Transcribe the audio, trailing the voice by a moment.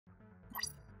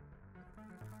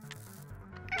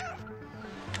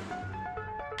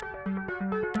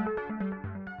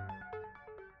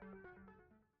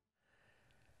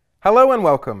Hello and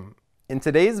welcome. In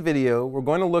today's video, we're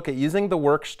going to look at using the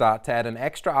workshot to add an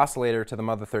extra oscillator to the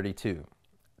Mother-32.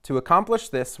 To accomplish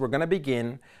this, we're going to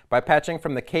begin by patching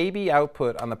from the KB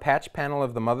output on the patch panel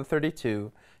of the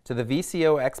Mother-32 to the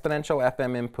VCO exponential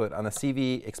FM input on the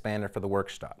CV expander for the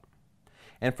workshot.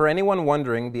 And for anyone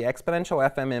wondering, the exponential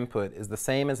FM input is the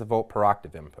same as a volt per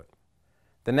octave input.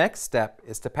 The next step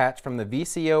is to patch from the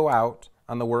VCO out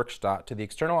on the workshot to the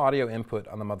external audio input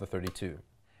on the Mother-32.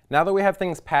 Now that we have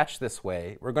things patched this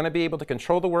way, we're going to be able to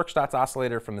control the workshot's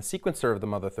oscillator from the sequencer of the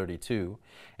Mother-32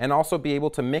 and also be able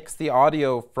to mix the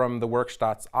audio from the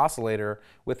workshot's oscillator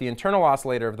with the internal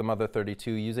oscillator of the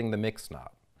Mother-32 using the mix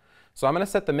knob. So I'm going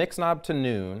to set the mix knob to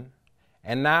noon,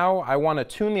 and now I want to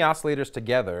tune the oscillators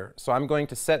together, so I'm going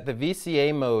to set the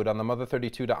VCA mode on the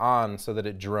Mother-32 to on so that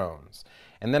it drones.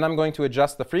 And then I'm going to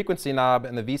adjust the frequency knob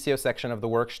and the VCO section of the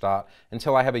workshot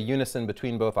until I have a unison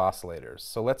between both oscillators.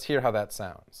 So let's hear how that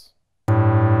sounds.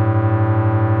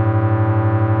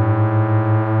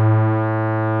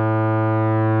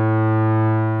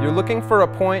 You're looking for a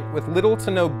point with little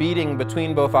to no beating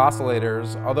between both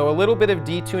oscillators, although a little bit of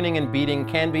detuning and beating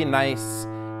can be nice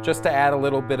just to add a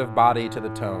little bit of body to the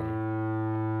tone.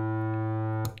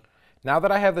 Now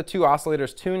that I have the two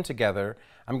oscillators tuned together,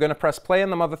 I'm going to press play on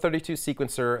the Mother-32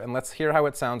 sequencer, and let's hear how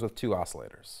it sounds with two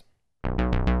oscillators.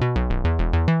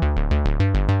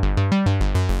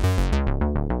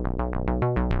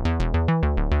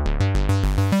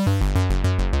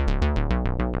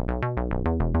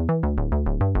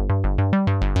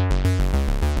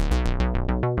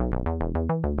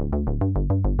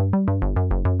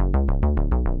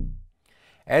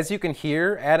 As you can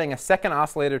hear, adding a second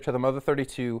oscillator to the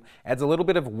Mother-32 adds a little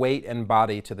bit of weight and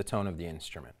body to the tone of the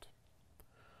instrument.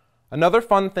 Another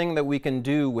fun thing that we can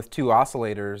do with two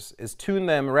oscillators is tune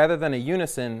them rather than a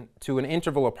unison to an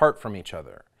interval apart from each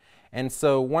other. And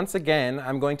so once again,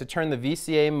 I'm going to turn the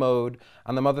VCA mode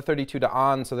on the Mother-32 to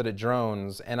on so that it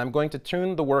drones, and I'm going to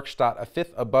tune the workshot a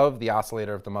fifth above the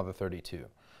oscillator of the Mother-32.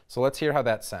 So let's hear how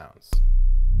that sounds.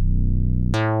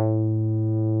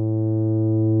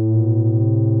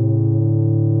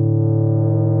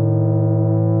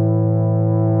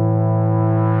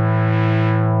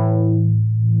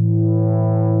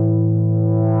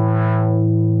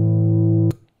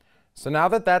 So now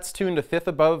that that's tuned a fifth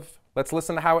above, let's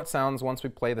listen to how it sounds once we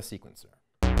play the sequencer.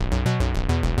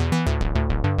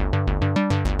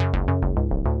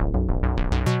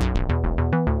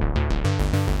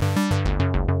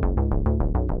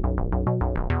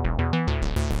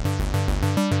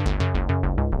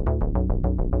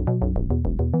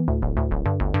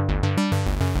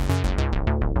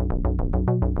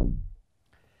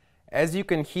 As you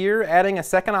can hear, adding a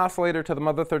second oscillator to the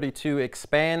Mother-32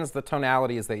 expands the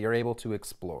tonalities that you're able to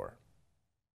explore.